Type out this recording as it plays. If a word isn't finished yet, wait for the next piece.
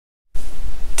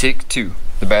Tick 2.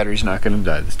 The battery's not going to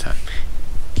die this time.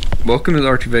 Welcome to the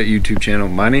Vette YouTube channel.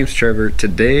 My name's Trevor.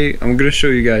 Today I'm going to show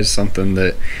you guys something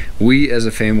that we as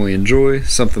a family enjoy,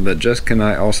 something that Jessica and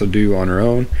I also do on our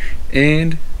own,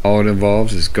 and all it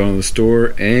involves is going to the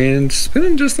store and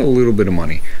spending just a little bit of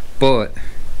money. But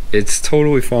it's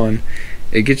totally fun.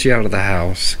 It gets you out of the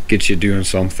house, gets you doing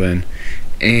something,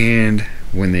 and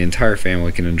when the entire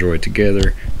family can enjoy it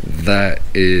together, that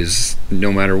is,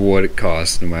 no matter what it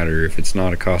costs, no matter if it's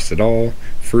not a cost at all,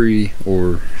 free,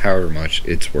 or however much,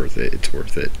 it's worth it. It's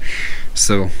worth it.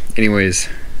 So anyways,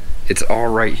 it's all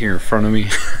right here in front of me.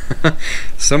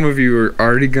 Some of you are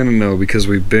already gonna know because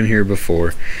we've been here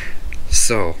before.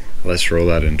 So let's roll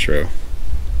that intro.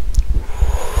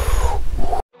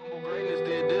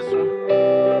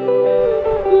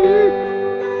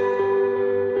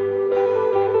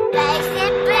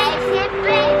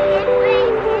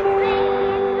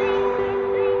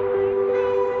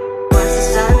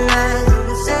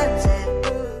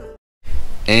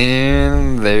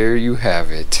 And there you have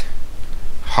it,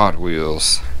 Hot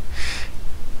Wheels.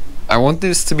 I want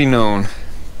this to be known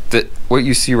that what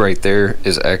you see right there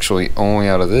is actually only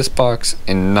out of this box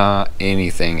and not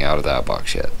anything out of that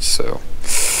box yet. So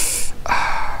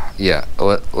yeah,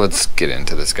 let's get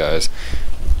into this, guys.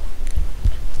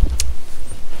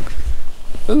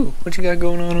 Ooh, what you got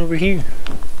going on over here?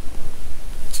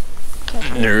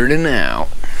 Nerding out.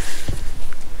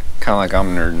 Kind of like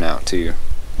I'm nerding out too.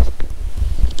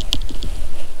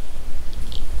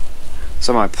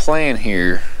 So my plan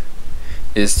here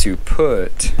is to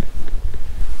put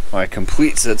my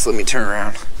complete sets. Let me turn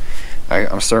around.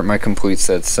 I'm starting my complete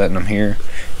sets, setting them here,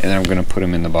 and then I'm gonna put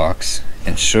them in the box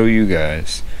and show you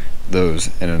guys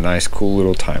those in a nice cool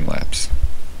little time lapse.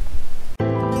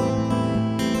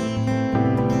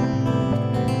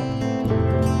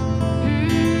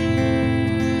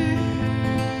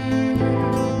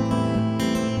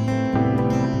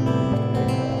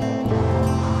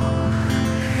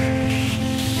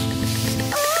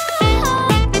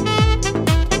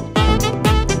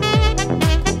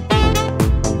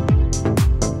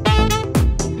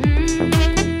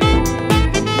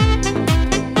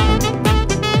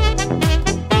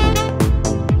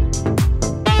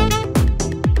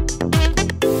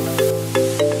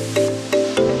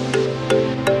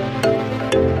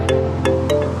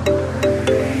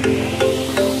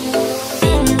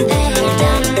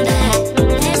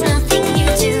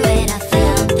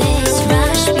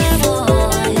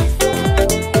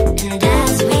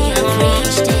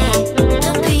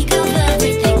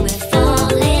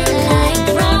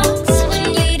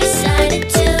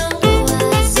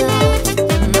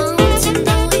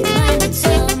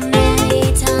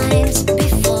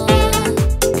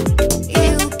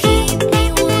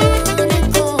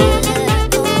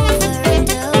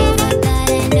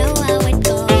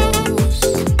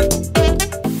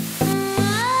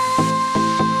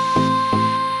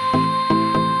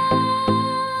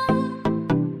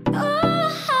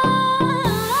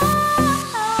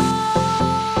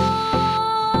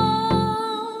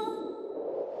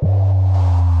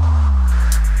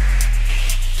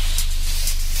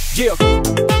 Yeah.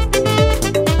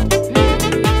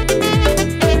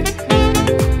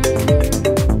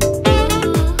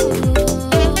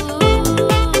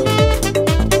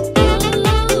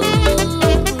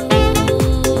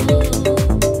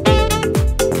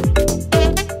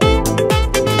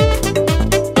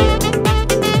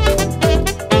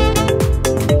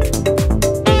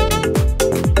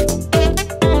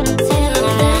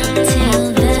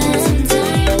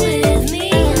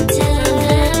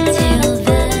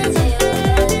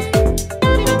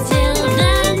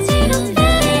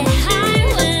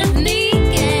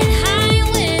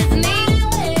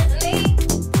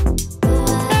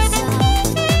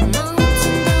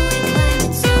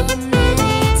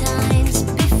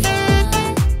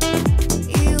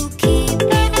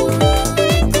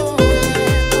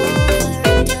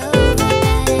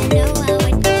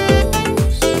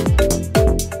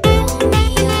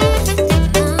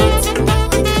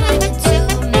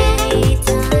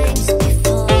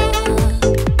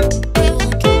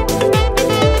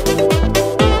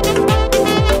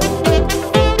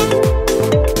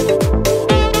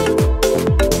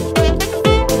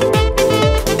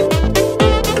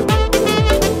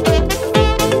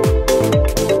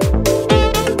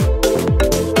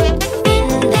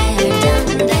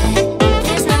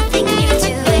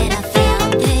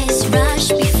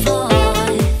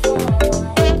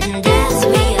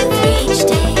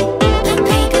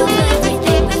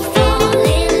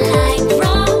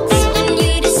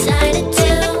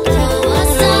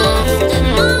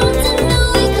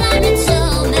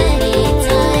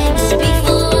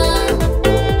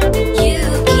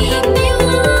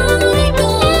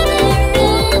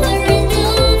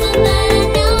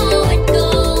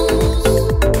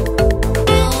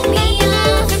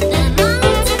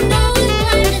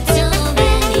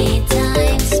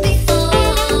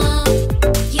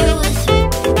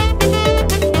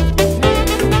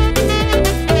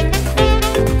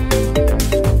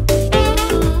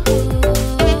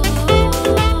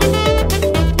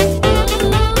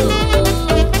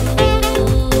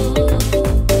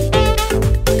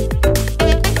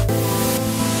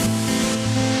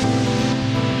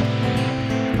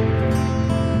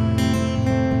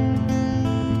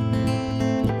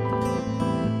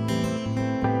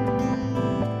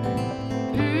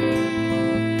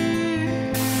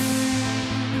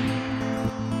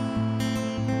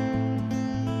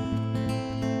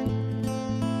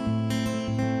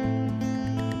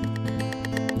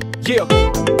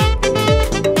 Yeah.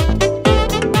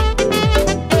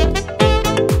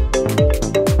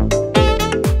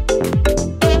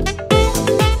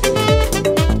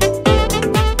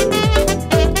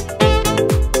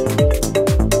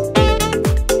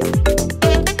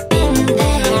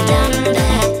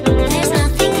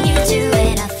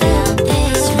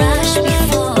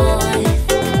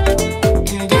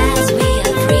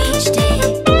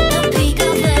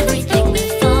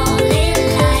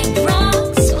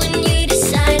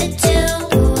 Decided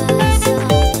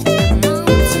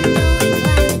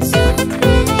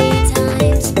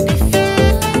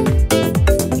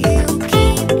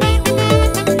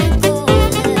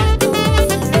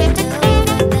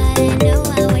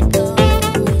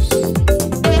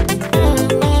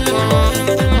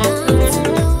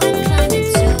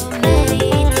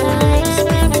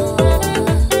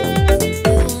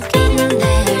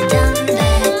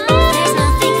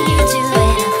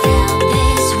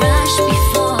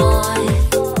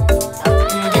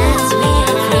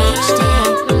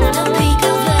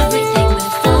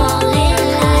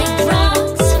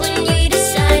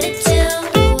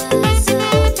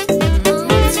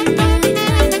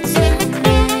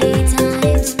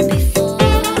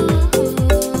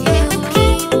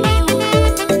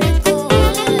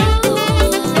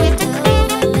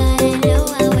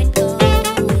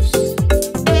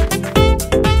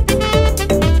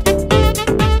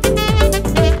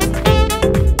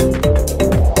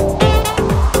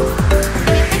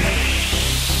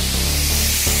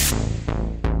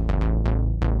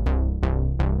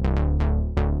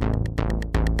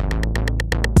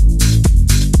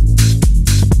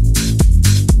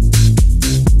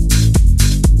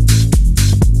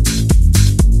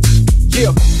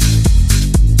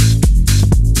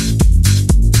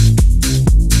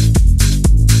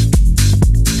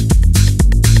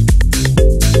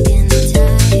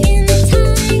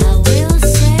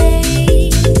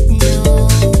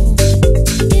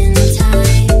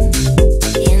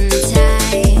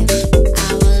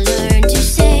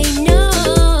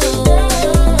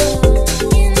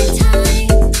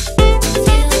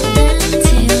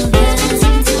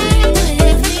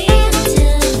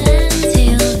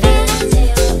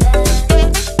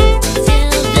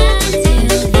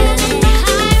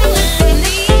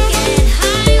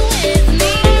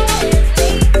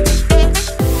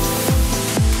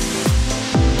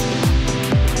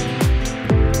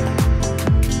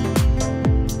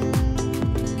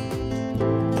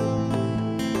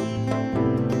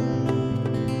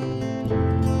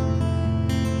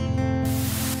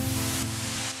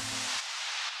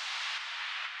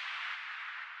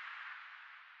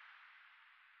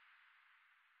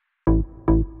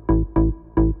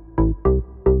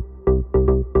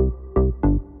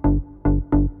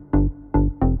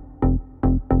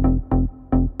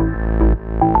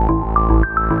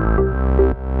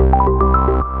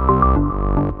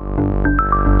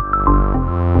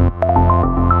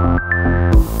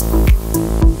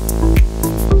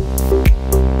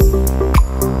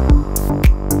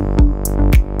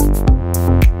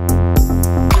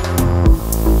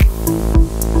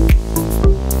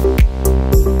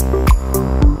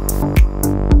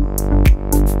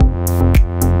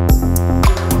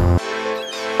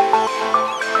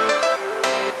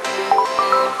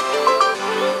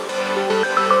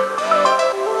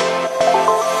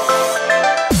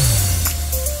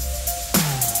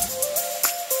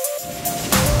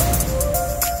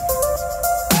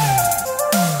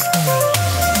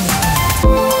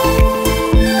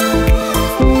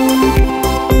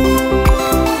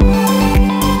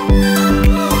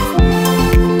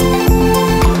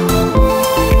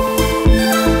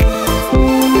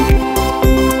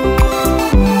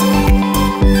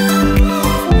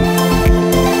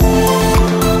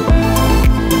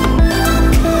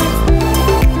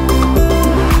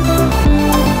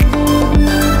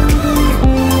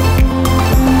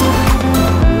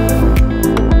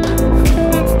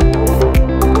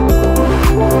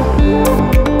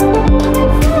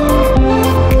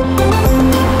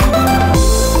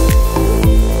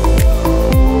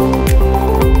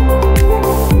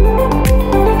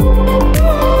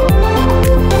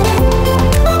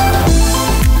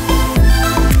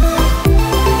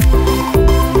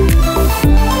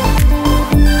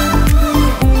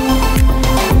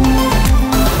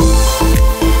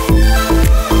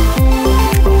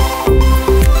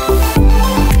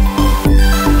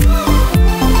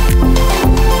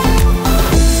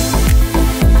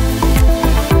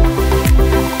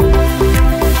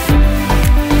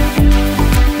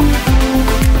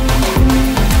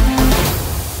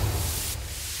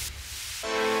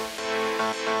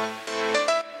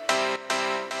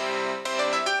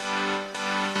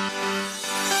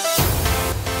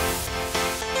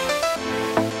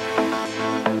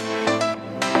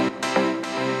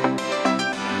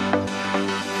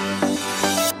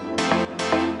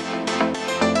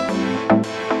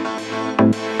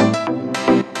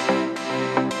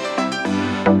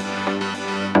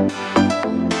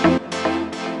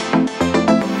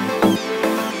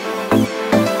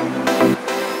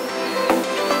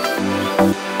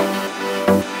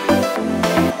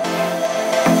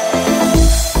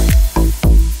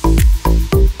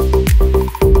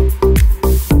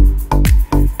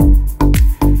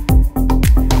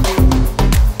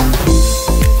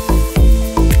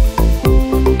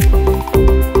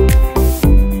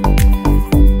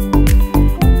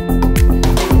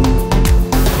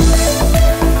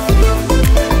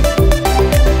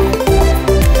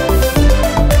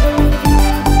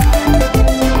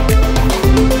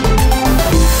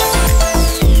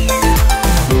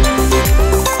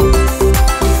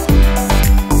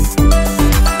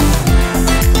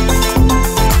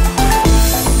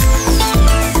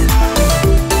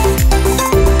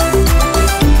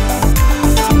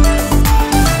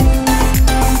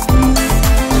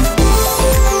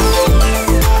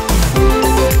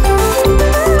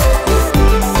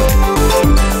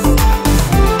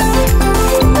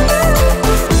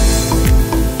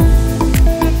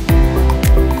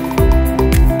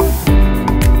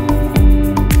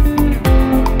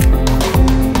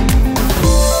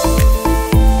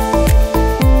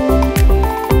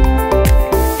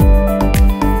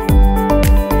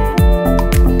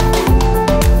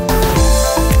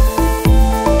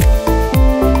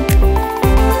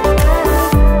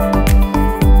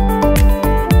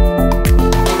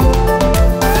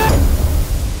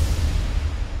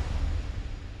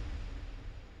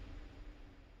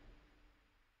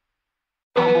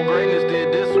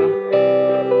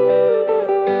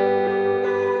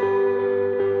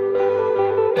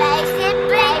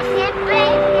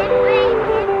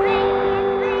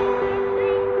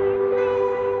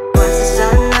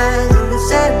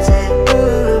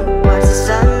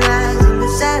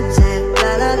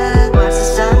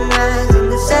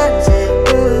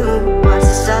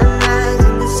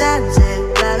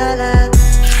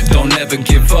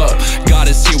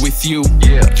here with you.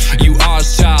 You are a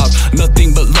child,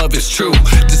 nothing but love is true.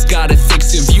 Just gotta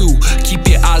fix your view, keep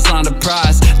your eyes on the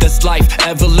prize. That's life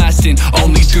everlasting,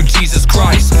 only through Jesus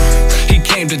Christ. He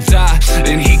came to die,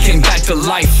 and he came back to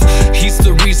life. He's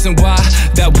the reason why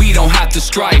that we don't have to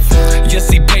strive. Yes,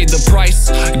 he paid the price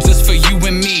just for you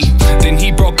and me. Then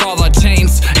he broke all our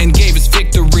chains and gave us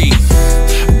victory.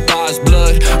 By his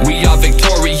blood, we are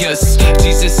victorious.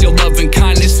 Jesus, your love and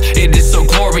kindness, it is so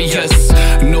glorious.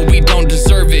 No, we don't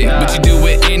deserve it, but you do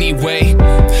it anyway.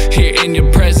 Here in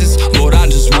your presence, Lord, I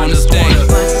just wanna stay. Watch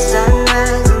the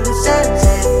sunrise and the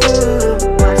sunset, ooh.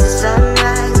 Watch the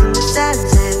sunrise and the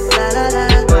sunset, la la la.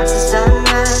 Watch the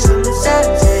sunrise and the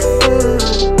sunset, ooh.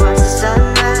 Watch the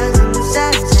sunrise and the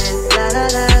sunset, la la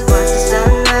la. Watch the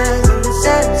sunrise and the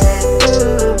sunset,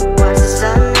 ooh. Watch the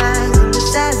sunrise and the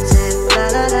sunset, la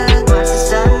la la. Watch the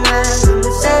sunrise and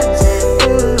the sunset,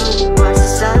 ooh. Watch the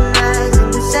sunrise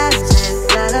and the sunset,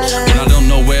 la la la. When I don't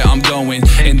know where I'm going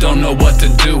and don't know what to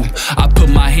do, I put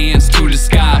my hands to the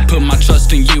sky, put my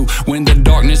trust in you. When the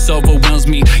darkness overwhelms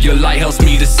me, your light helps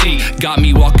me to see. Got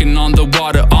me walking on the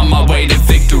water on my way to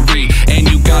victory. And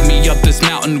you got me up this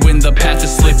mountain when the path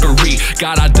is slippery.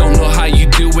 God, I don't know how you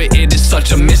do it, it is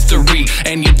such a mystery.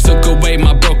 And you took away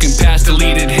my broken past,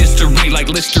 deleted history like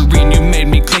Listerine. You made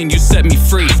me clean, you set me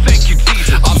free. Thank you,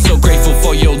 Jesus. I'm so grateful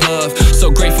for your love, so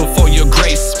grateful for your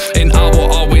grace. And I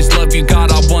will always love you,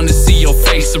 God, I wanna see your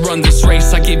face. Run this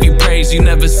race, I give you praise, you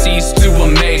never cease to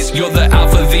amaze. You're the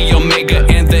Alpha, the Omega,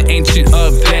 and the Ancient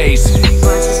of Days. Watch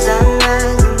the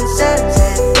sunrise and the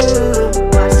sunset, ooh.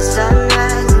 Watch the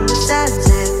sunrise and the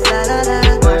sunset, la la la.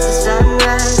 Watch the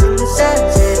sunrise and the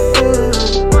sunset, ooh.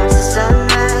 Watch the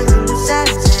sunrise and the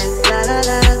sunset, la la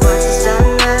la. Watch the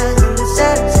sunrise and the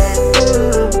sunset,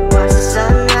 ooh. Watch the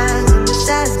sunrise and the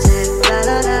sunset, la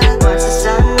la la. Watch the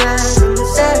sunrise and the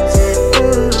sunset,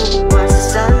 ooh. Watch the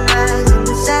sunrise and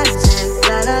the sunset,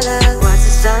 la la la. Watch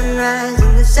the sunrise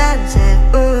and the sunset,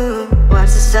 ooh.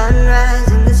 Watch the sunrise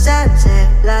and the sunset,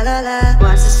 la la la.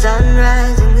 Watch the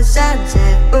sunrise and the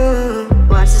sunset, ooh.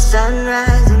 Watch the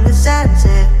sunrise and the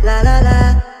sunset, la la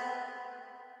la.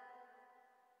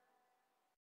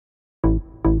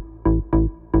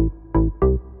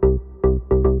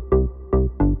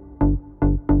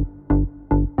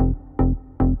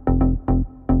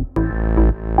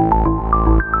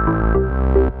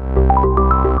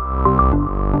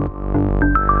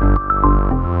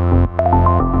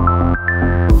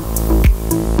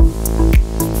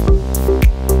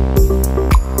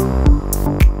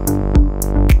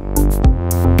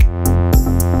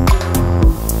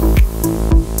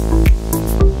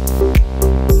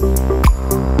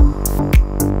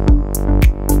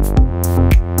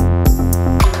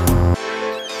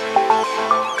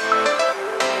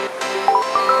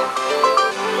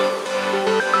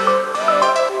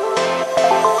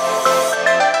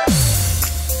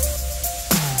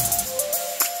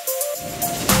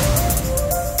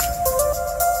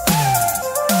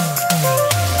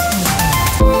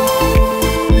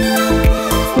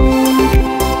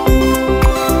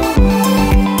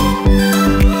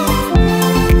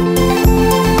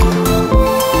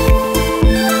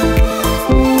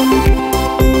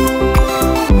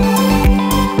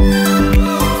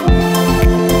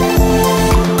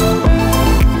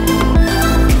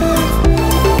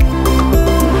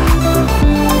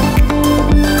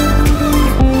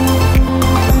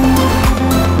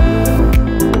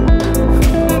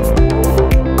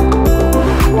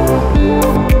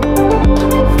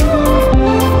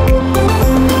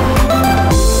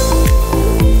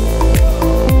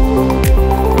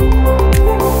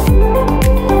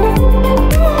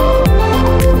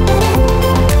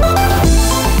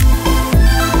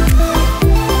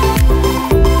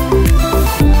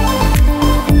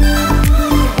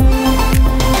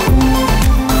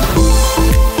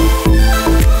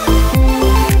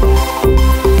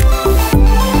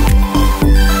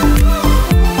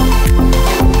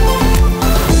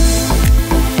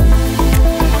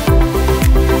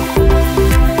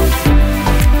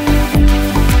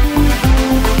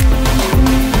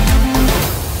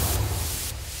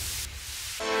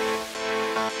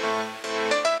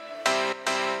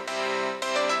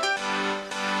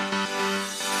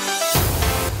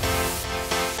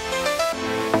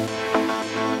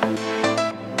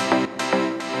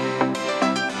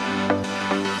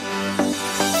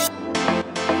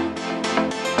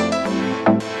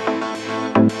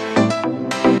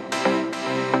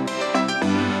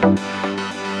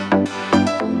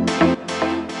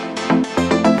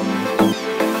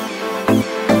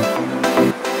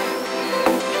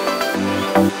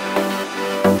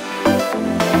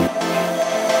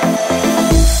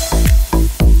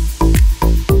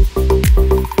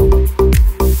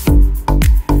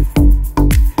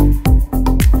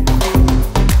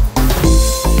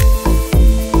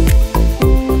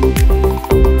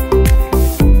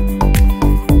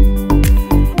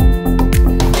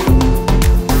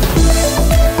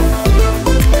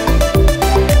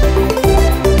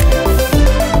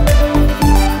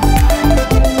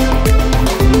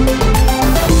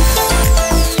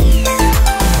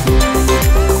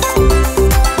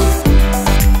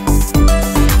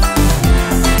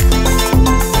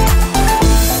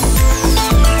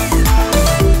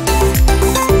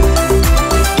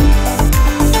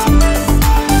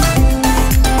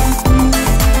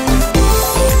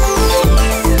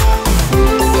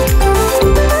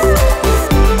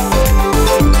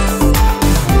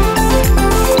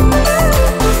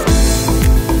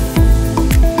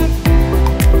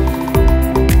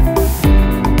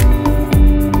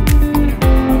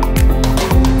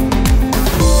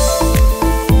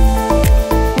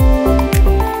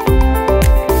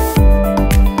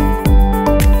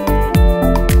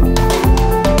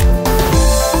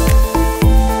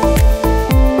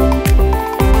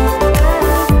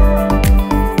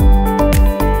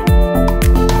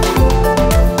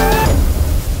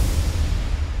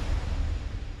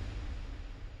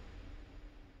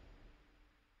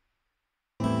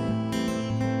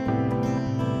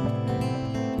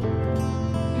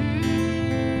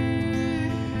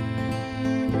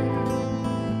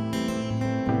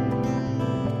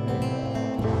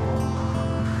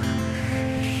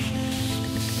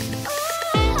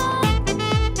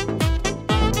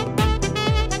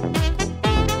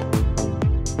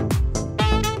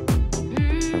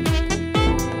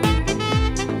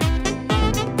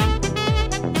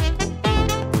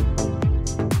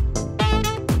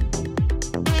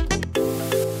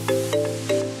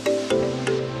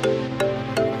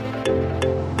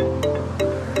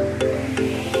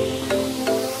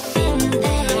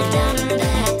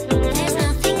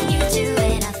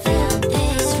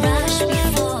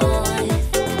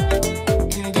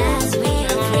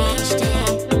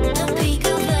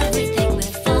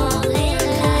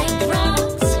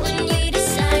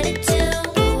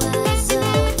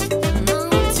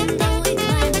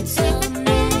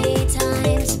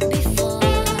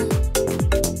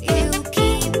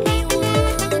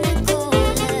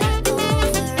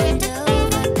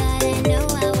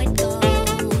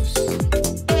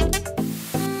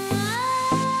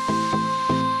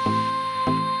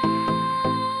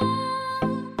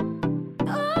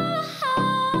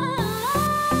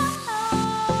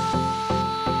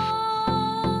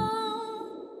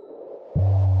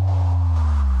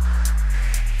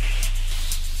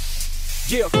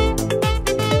 Yeah.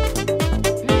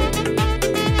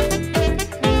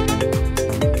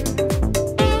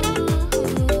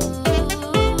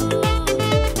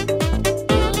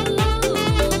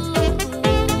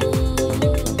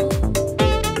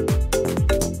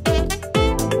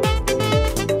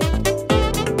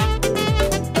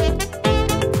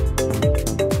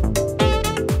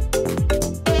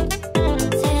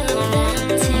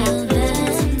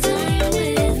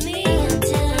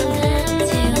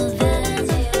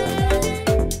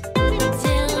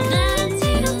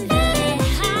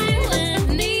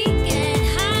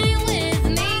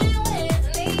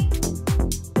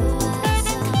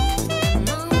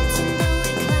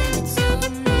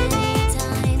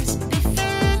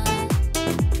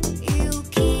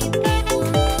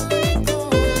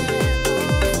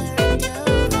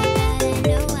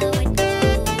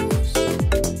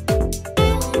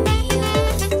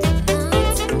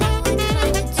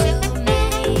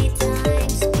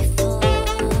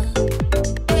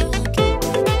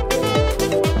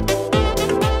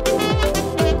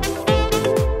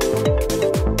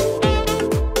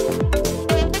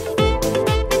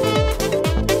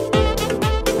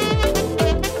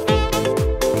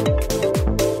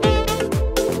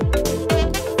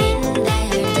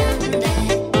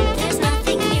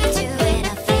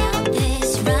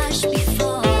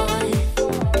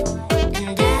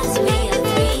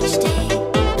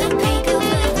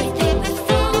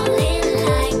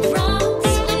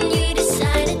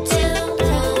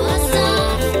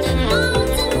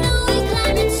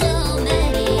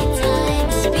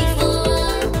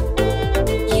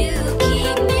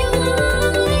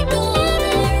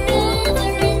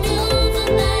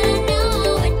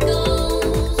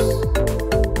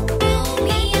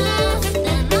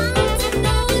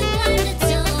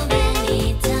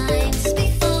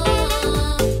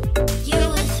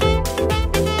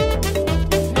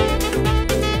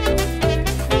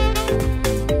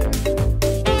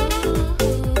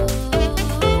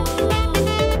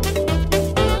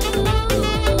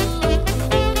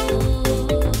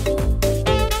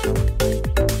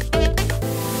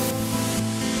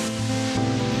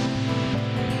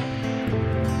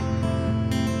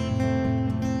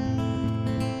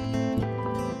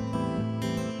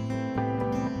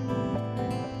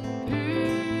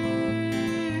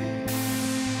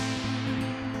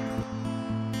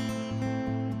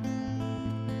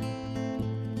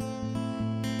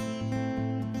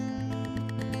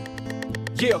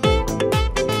 Yeah.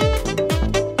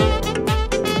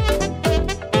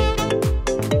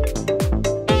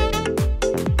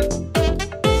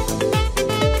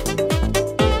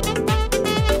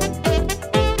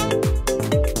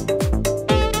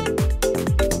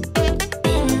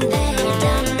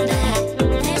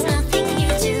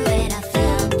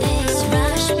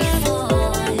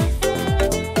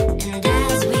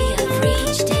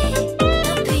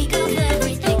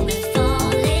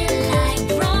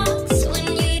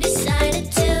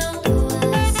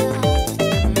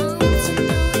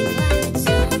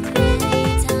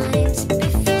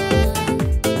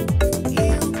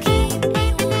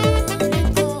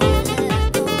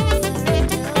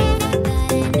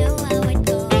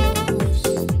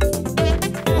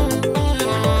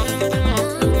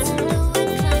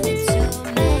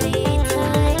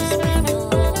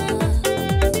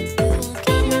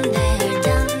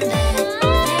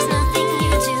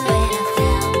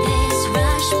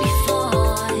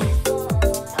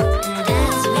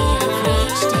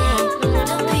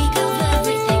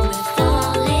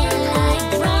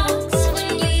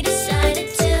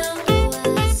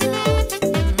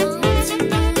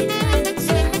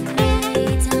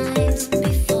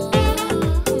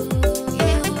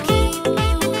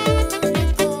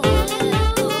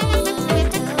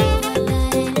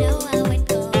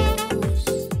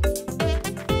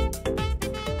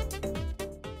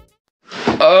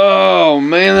 Oh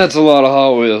man, that's a lot of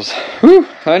Hot Wheels. Whew,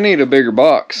 I need a bigger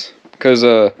box because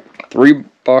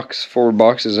 4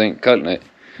 boxes ain't cutting it.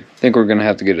 I think we're gonna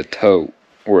have to get a tote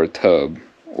or a tub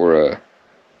or a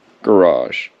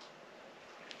garage.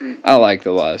 I like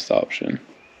the last option.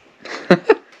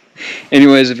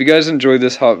 Anyways, if you guys enjoyed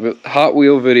this Hot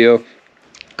Wheel video,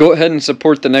 go ahead and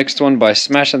support the next one by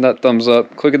smashing that thumbs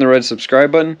up, clicking the red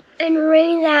subscribe button, and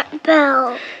ring that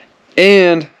bell.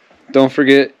 And don't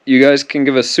forget, you guys can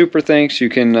give us super thanks. You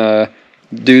can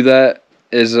do that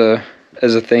as a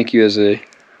thank you, as a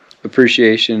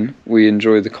appreciation. We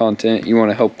enjoy the content. You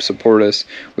want to help support us.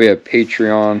 We have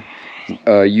Patreon,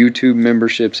 YouTube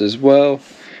memberships as well.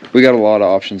 We got a lot of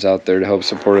options out there to help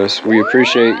support us. We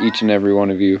appreciate each and every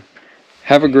one of you.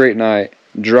 Have a great night.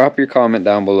 Drop your comment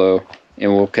down below,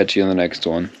 and we'll catch you on the next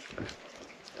one.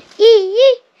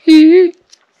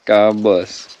 God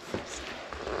bless.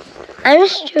 I'm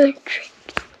still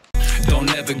Don't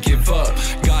ever give up,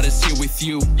 God is here with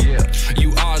you.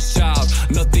 You are a child,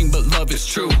 nothing but love is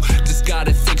true. Just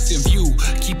gotta fix your view,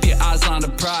 keep your eyes on the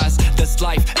prize. That's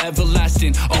life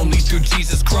everlasting, only through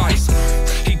Jesus Christ.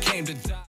 He came to die.